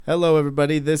Hello,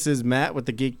 everybody. This is Matt with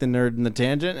the Geek, the Nerd, and the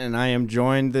Tangent, and I am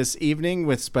joined this evening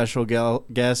with special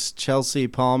guest Chelsea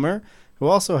Palmer, who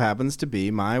also happens to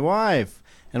be my wife.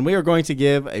 And we are going to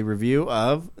give a review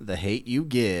of The Hate U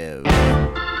Give.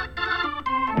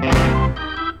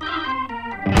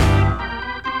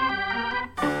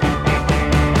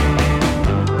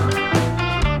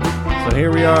 So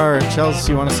here we are.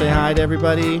 Chelsea, you want to say hi to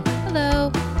everybody?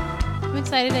 Hello. I'm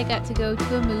excited I got to go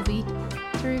to a movie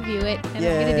to review it, and Yay.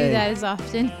 I'm going to do that as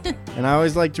often. And I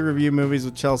always like to review movies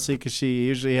with Chelsea because she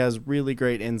usually has really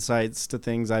great insights to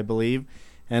things, I believe.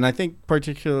 And I think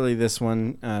particularly this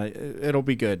one, it'll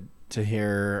be good to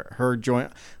hear her join.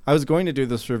 I was going to do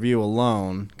this review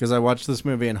alone because I watched this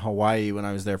movie in Hawaii when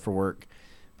I was there for work.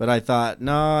 But I thought,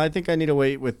 no, I think I need to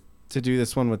wait to do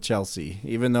this one with Chelsea,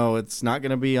 even though it's not going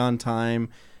to be on time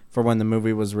for when the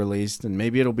movie was released. And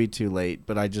maybe it'll be too late,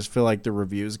 but I just feel like the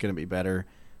review is going to be better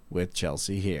with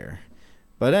Chelsea here.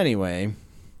 But anyway,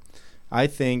 I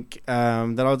think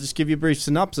that I'll just give you a brief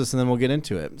synopsis and then we'll get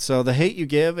into it. So The Hate U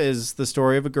Give is the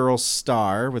story of a girl,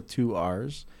 Star, with 2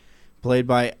 R's, played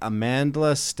by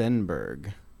Amandla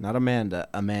Stenberg. Not Amanda,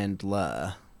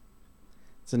 Amandla.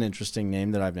 It's an interesting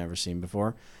name that I've never seen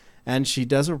before. And she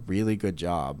does a really good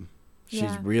job.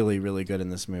 She's really, really good in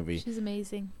this movie. She's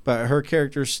amazing. But her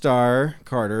character, Star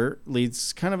Carter,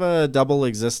 leads kind of a double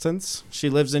existence. She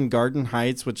lives in Garden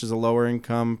Heights, which is a lower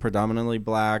income, predominantly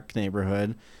black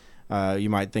neighborhood. You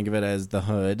might think of it as the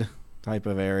hood type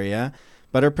of area.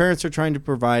 But her parents are trying to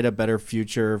provide a better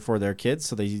future for their kids,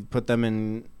 so they put them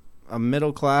in a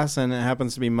middle class, and it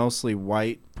happens to be mostly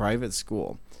white private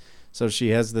school. So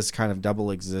she has this kind of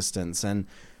double existence. And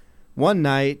one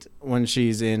night when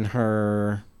she's in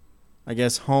her, I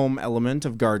guess, home element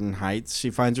of Garden Heights,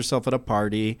 she finds herself at a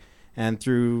party, and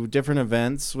through different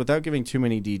events, without giving too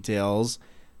many details,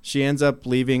 she ends up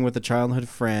leaving with a childhood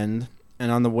friend,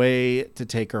 and on the way to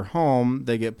take her home,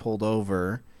 they get pulled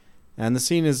over, and the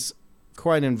scene is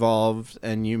quite involved,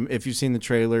 and if you've seen the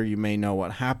trailer, you may know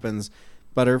what happens,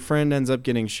 but her friend ends up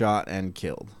getting shot and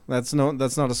killed. That's not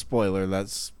a spoiler.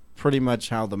 That's pretty much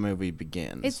how the movie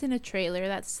begins. It's in a trailer.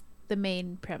 That's the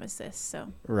main premises.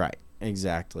 So Right,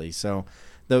 exactly. So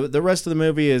the rest of the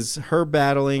movie is her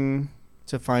battling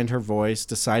to find her voice,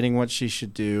 deciding what she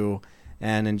should do,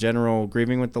 and in general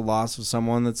grieving with the loss of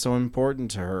someone that's so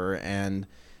important to her, and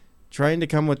trying to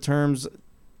come with terms,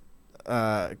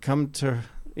 to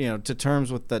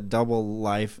terms with that double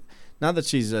life. Not that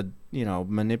she's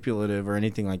manipulative or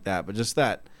anything like that, but just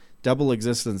that double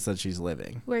existence that she's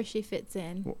living. where she fits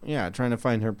in. Yeah, trying to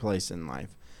find her place in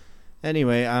life.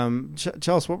 Anyway,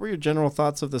 Chelsea, what were your general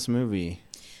thoughts of this movie?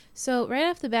 So right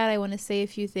off the bat, I want to say a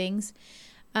few things.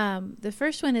 The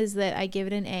first one is that I give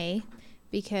it an A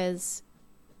because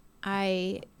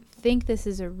I think this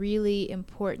is a really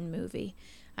important movie.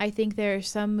 I think there are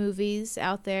some movies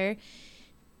out there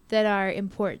that are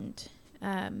important.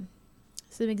 Some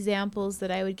examples that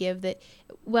I would give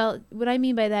what I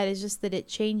mean by that is just that it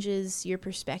changes your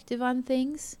perspective on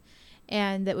things,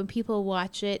 and that when people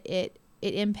watch it, it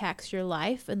impacts your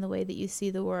life and the way that you see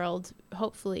the world,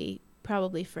 hopefully,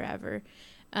 probably forever.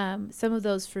 Some of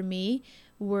those for me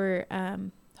were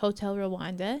Hotel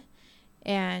Rwanda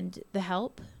and The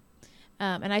Help.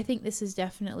 And I think this is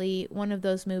definitely one of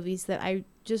those movies that I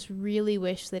just really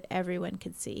wish that everyone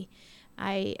could see.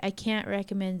 I can't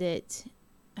recommend it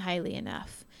highly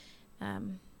enough.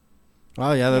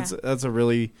 Oh yeah, that's a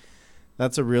really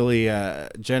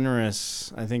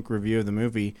generous, I think, review of the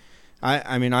movie.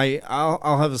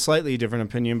 I'll have a slightly different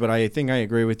opinion, but I think I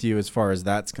agree with you as far as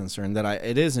that's concerned. That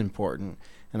it is important,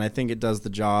 and I think it does the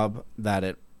job that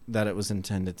it was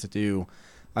intended to do.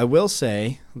 I will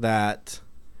say that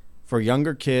for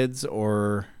younger kids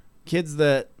or kids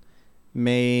that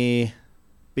may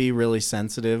be really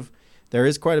sensitive, there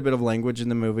is quite a bit of language in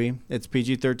the movie. It's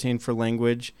PG-13 for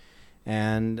language,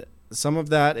 and some of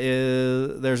that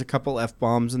there's a couple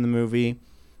F-bombs in the movie,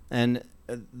 and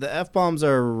the F-bombs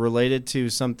are related to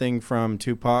something from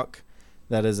Tupac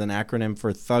that is an acronym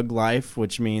for Thug Life,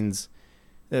 which goes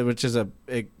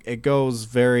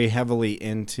very heavily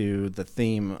into the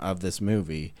theme of this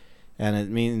movie. And it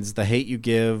means the hate you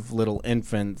give little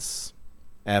infants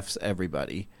F's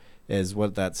everybody is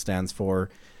what that stands for.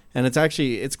 And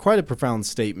it's quite a profound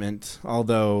statement,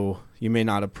 although you may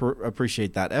not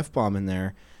appreciate that F-bomb in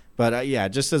there. But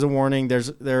just as a warning,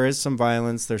 there is some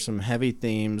violence, there's some heavy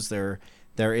themes, there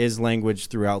is language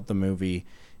throughout the movie.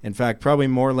 In fact, probably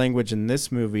more language in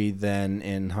this movie than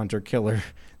in Hunter Killer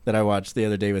that I watched the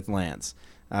other day with Lance.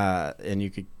 And you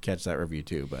could catch that review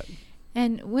too.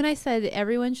 And when I said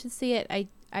everyone should see it,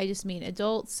 I just mean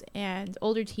adults and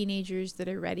older teenagers that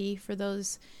are ready for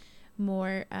those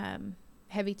more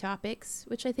heavy topics,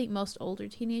 which I think most older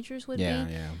teenagers would be.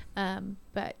 Yeah.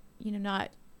 But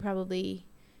not probably,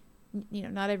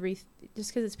 not every,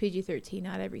 just because it's PG-13,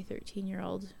 not every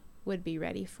 13-year-old would be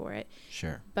ready for it.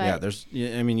 Sure. But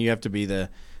you have to be the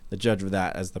judge of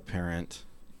that as the parent,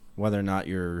 whether or not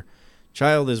your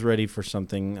child is ready for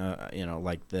something,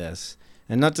 like this.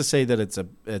 And not to say that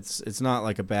it's not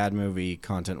like a bad movie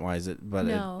content-wise, but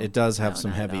it does have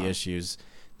some heavy issues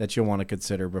that you'll want to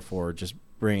consider before just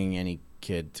bringing any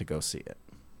kid to go see it.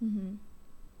 Mm-hmm.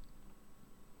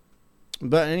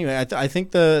 But anyway, I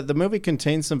think the movie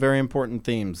contains some very important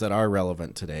themes that are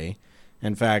relevant today.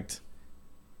 In fact,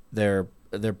 they're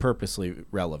purposely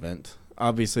relevant.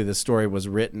 Obviously, the story was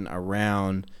written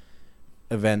around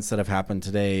events that have happened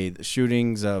today, the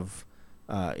shootings of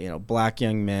black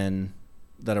young men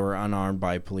that were unarmed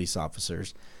by police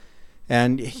officers.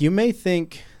 And you may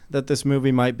think that this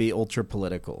movie might be ultra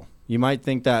political. You might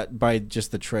think that by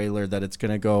just the trailer that it's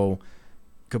going to go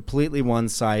completely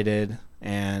one-sided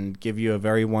and give you a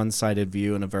very one-sided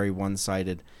view and a very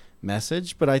one-sided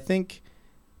message. But I think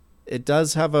it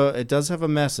does have a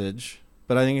message,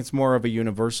 but I think it's more of a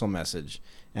universal message,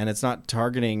 and it's not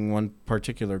targeting one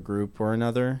particular group or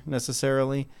another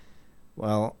necessarily.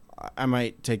 Well, I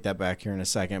might take that back here in a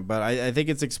second, but I think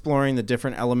it's exploring the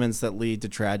different elements that lead to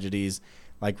tragedies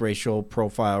like racial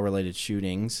profile-related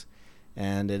shootings.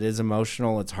 And it is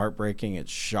emotional, it's heartbreaking,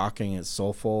 it's shocking, it's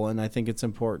soulful, and I think it's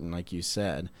important, like you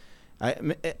said.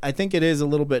 I think it is a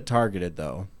little bit targeted,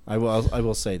 though. I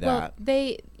will say that.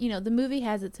 Well, the movie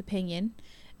has its opinion.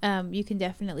 You can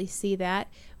definitely see that,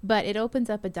 but it opens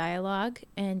up a dialogue,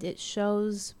 and it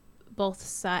shows both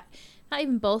sides, not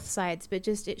even both sides, but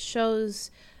just it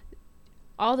shows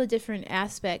all the different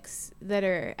aspects that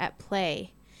are at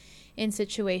play in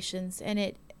situations,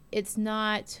 and it's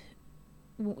not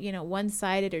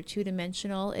one-sided or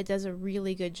two-dimensional. It does a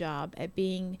really good job at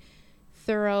being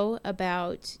thorough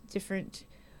about different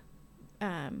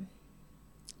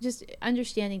just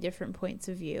understanding different points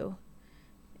of view.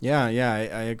 I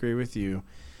agree with you.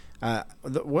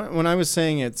 When I was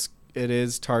saying it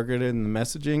is targeted in the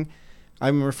messaging,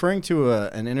 I'm referring to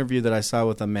an interview that I saw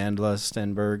with Amanda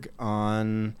Stenberg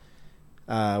on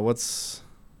what's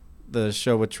the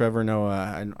show with Trevor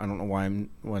Noah. I don't know why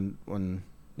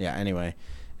anyway,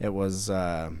 it was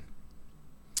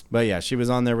but yeah, she was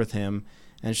on there with him,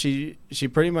 and she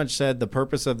pretty much said the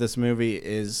purpose of this movie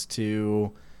is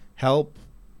to help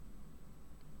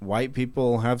white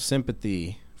people have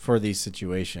sympathy for these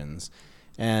situations.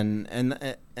 And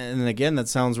again, that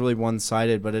sounds really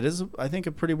one-sided, but it is, I think,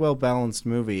 a pretty well-balanced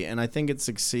movie, and I think it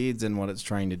succeeds in what it's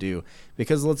trying to do.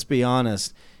 Because let's be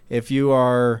honest, if you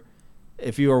are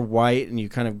white and you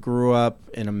kind of grew up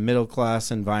in a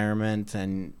middle-class environment,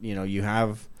 and you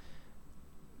have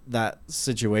that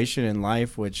situation in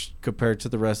life, which compared to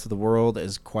the rest of the world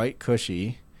is quite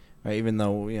cushy, right? Even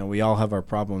though we all have our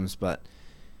problems, but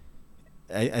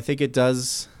I think it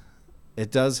does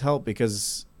help,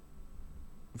 because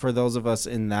for those of us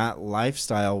in that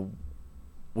lifestyle,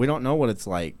 we don't know what it's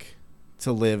like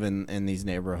to live in these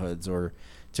neighborhoods, or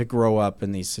to grow up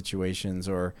in these situations,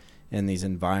 or in these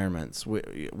environments.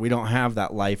 We don't have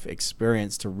that life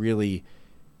experience to really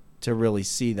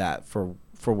see that for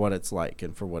what it's like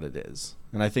and for what it is.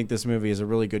 And I think this movie is a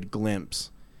really good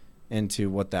glimpse into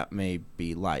what that may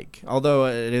be like. Although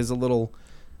there's a lot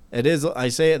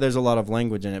of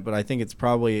language in it, but I think it's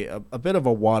probably a bit of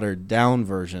a watered down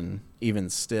version, even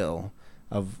still,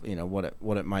 of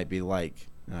what it might be like.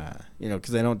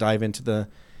 Because they don't dive into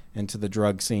the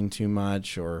drug scene too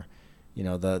much, or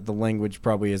the language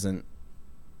probably isn't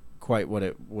quite what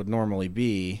it would normally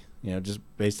be. Just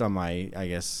based on my, I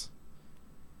guess,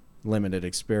 limited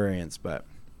experience. But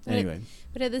anyway.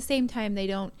 But at the same time, they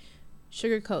don't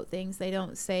sugarcoat things. They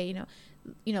don't say,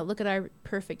 look at our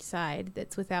perfect side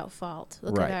that's without fault.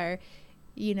 Look at our,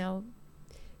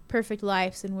 perfect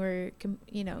lives, and we're,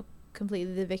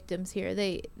 completely the victims here.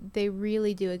 They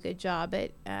really do a good job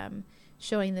at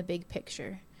showing the big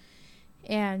picture,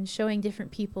 and showing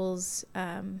different people's,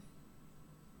 the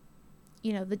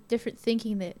different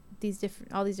thinking that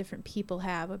all these different people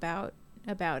have about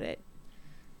it.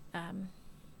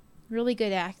 Really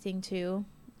good acting too,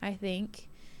 I think.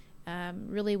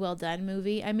 Really well done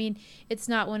movie. I mean, it's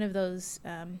not one of those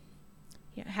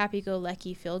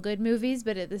happy-go-lucky feel-good movies,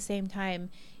 but at the same time,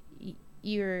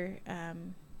 you're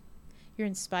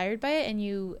inspired by it, and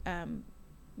you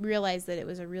realize that it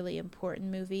was a really important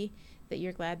movie that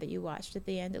you're glad that you watched at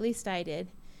the end. At least I did.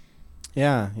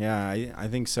 Yeah, I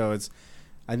think so.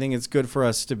 I think it's good for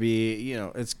us to be,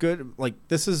 it's good. Like,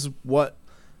 this is what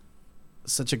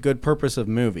such a good purpose of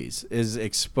movies is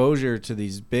exposure to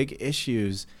these big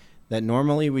issues that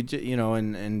normally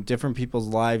in different people's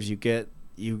lives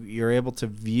you're able to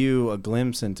view a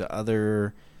glimpse into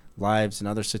other lives and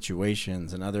other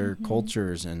situations and other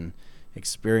cultures and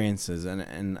experiences,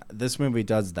 and this movie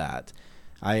does that.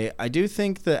 I do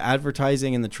think the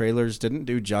advertising and the trailers didn't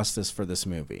do justice for this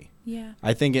movie. Yeah.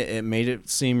 I think it made it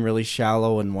seem really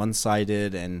shallow and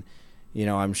one-sided, and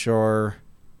I'm sure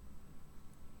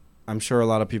a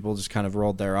lot of people just kind of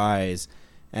rolled their eyes,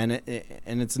 and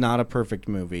it's not a perfect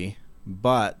movie,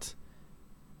 but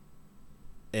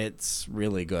it's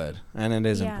really good, and it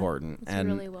is important. It's and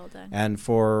really well done. And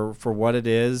for what it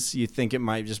is, you think it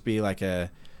might just be like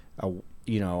a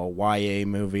YA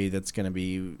movie that's going to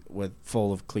be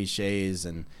full of cliches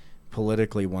and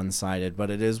politically one-sided, but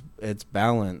it's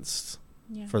balanced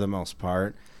for the most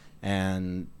part.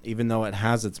 And even though it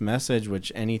has its message,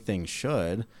 which anything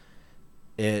should,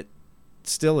 it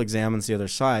still examines the other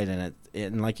side,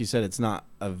 and like you said, it's not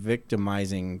a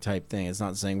victimizing type thing. It's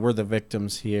not saying we're the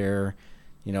victims here,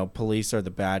 police are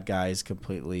the bad guys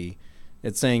completely.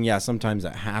 It's saying, sometimes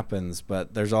that happens,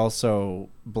 but there's also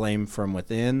blame from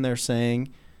within, they're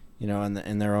saying,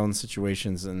 in their own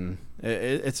situations, and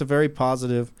it's a very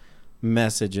positive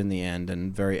message in the end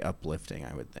and very uplifting,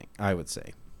 I would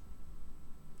say.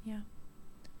 Yeah.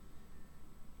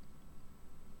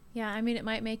 Yeah, I mean, it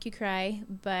might make you cry,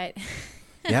 but...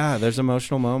 Yeah, there's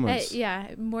emotional moments.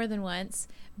 More than once,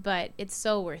 but it's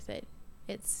so worth it.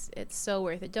 It's so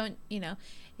worth it. Don't,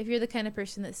 if you're the kind of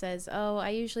person that says, oh, I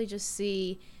usually just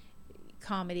see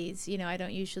comedies, I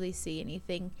don't usually see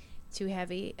anything too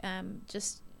heavy,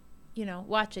 just,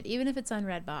 watch it. Even if it's on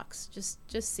Redbox,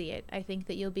 just see it. I think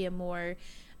that you'll be a more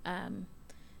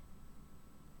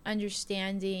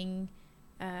understanding,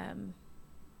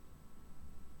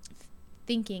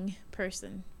 thinking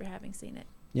person for having seen it.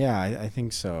 Yeah, I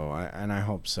think so, and I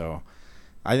hope so.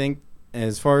 I think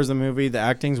as far as the movie, the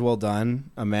acting's well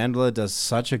done. Amandla does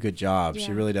such a good job. Yeah.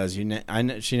 She really does.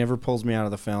 She never pulls me out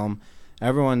of the film.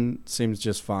 Everyone seems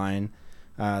just fine.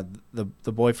 The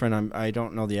boyfriend, I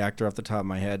don't know the actor off the top of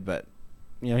my head, but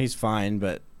he's fine.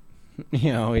 But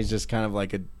he's just kind of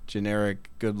like a generic,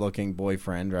 good-looking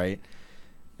boyfriend, right?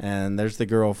 And there's the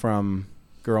girl from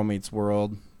Girl Meets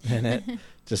World in it,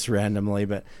 just randomly,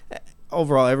 but.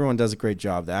 Overall, everyone does a great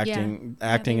job. The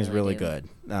acting is really good.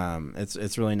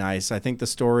 It's really nice. I think the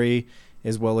story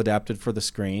is well adapted for the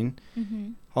screen.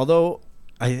 Mm-hmm. Although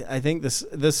I think this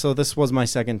was my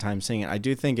second time seeing it. I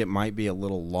do think it might be a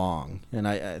little long, and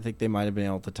I think they might have been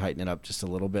able to tighten it up just a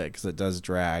little bit because it does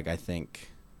drag. I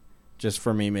think, just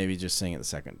for me, maybe just seeing it the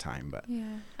second time. But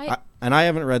I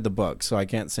haven't read the book, so I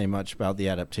can't say much about the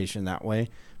adaptation that way.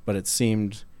 But it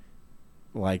seemed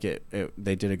like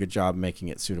they did a good job making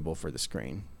it suitable for the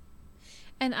screen.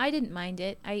 And I didn't mind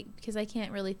it, because I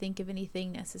can't really think of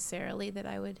anything necessarily that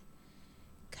I would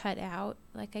cut out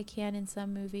like I can in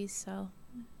some movies, so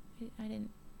I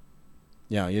didn't.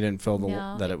 Yeah, you didn't feel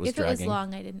that it was dragging. If it was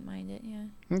long, I didn't mind it,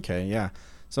 yeah. Okay, yeah.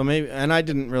 So maybe, and I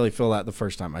didn't really feel that the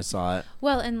first time I saw it.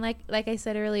 Well, and like I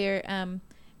said earlier,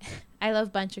 I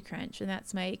love Bunch of Crunch, and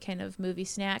that's my kind of movie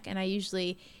snack, and I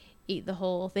usually eat the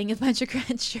whole thing of Bunch of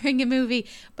Crunch during a movie,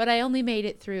 but I only made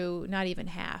it through not even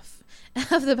half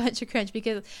of the Bunch of Crunch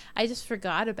because I just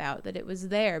forgot about that it was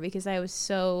there because I was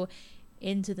so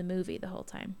into the movie the whole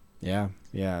time. Yeah,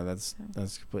 that's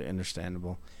completely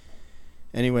understandable.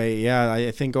 Anyway, I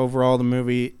think overall the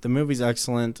movie's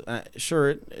excellent. Sure,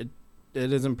 it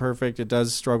isn't perfect. It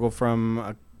does struggle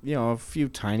from a few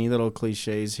tiny little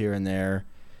cliches here and there.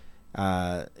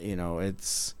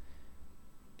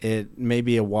 It may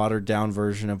be a watered down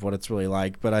version of what it's really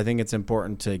like, but I think it's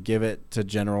important to give it to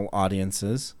general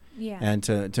audiences, and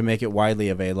to make it widely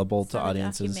available to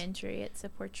audiences. It's not a documentary; it's a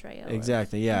portrayal.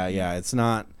 Exactly. Yeah. It's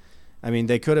not. I mean,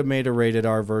 they could have made a rated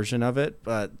R version of it,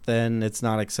 but then it's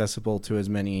not accessible to as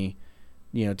many,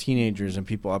 teenagers and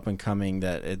people up and coming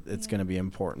that it's going to be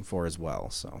important for as well.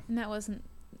 So. And that wasn't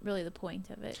really the point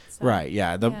of it. So. Right.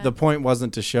 Yeah. The point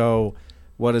wasn't to show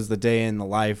what is the day in the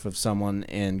life of someone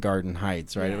in Garden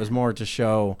Heights, right? Yeah. It was more to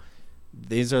show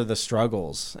these are the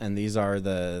struggles and these are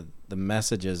the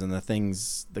messages and the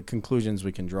things, the conclusions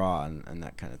we can draw and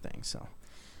that kind of thing. So,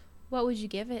 what would you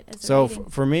give it as a rating?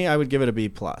 For me, I would give it a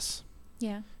B+.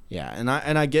 Yeah. Yeah, and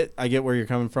I get where you're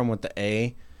coming from with the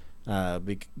A,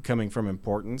 coming from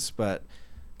importance, but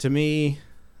to me,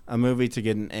 a movie to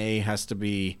get an A has to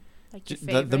be like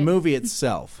the movie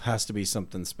itself has to be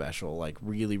something special, like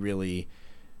really, really,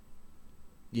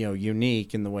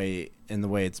 unique in the way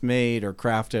it's made or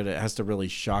crafted. It has to really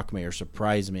shock me or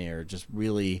surprise me or just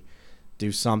really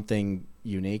do something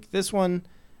unique. This one,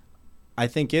 I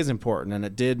think is important, and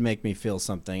it did make me feel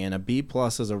something. And a B+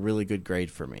 is a really good grade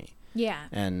for me. Yeah.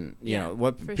 And Yeah,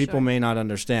 what for people sure. may not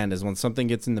understand is when something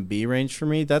gets in the B range for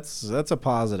me, that's a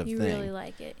positive You thing. really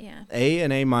like it. Yeah. A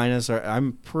and A- are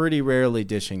I'm pretty rarely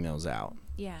dishing those out.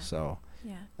 Yeah. So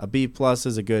Yeah. a B+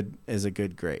 is a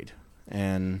good grade.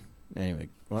 And anyway,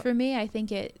 what? For me, I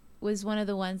think it was one of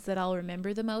the ones that I'll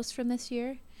remember the most from this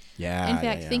year. Yeah. In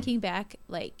fact, yeah. thinking back,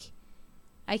 like,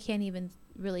 I can't even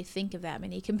really think of that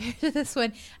many compared to this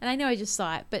one. And I know I just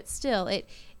saw it, but still,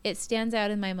 it stands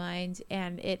out in my mind,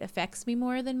 and it affects me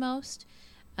more than most.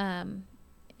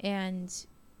 And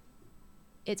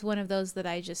it's one of those that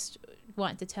I just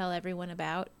want to tell everyone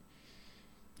about.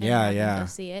 And Yeah, have them yeah. Go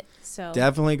see it. So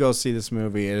Definitely go see this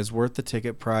movie. It is worth the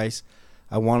ticket price.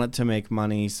 I want it to make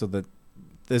money so that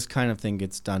this kind of thing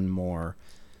gets done more.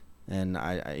 And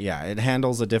it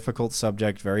handles a difficult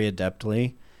subject very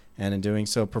adeptly, and in doing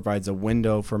so provides a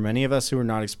window for many of us who are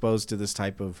not exposed to this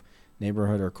type of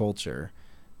neighborhood or culture.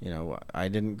 I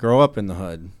didn't grow up in the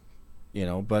hood,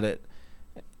 but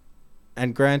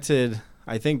and granted,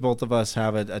 I think both of us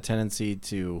have a tendency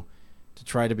to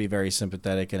try to be very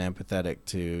sympathetic and empathetic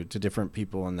to different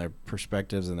people and their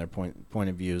perspectives and their point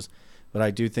of views. But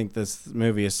I do think this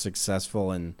movie is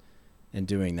successful in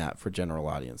doing that for general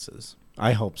audiences.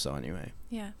 I hope so, anyway.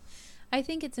 yeah, I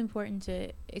think it's important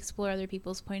to explore other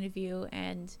people's point of view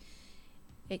and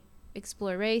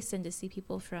explore race, and to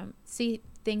see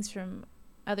things from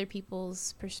other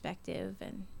people's perspective.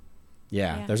 And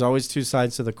Yeah, there's always two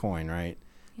sides to the coin, right?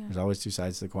 yeah. There's always two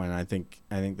sides to the coin. And I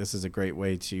think this is a great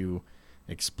way to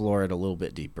explore it a little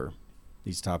bit deeper,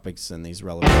 these topics and these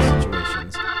relevant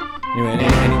situations. Anyway,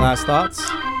 any last thoughts?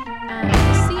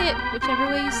 See it whichever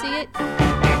way you see it.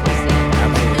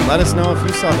 Absolutely. Let us know if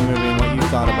you saw the movie and what you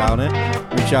thought about it.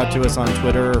 Reach out to us on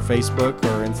Twitter or Facebook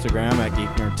or Instagram at Geek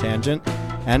Nerd Tangent.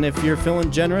 And if you're feeling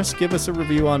generous, give us a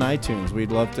review on iTunes.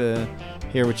 We'd love to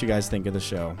hear what you guys think of the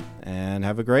show. And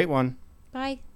have a great one. Bye.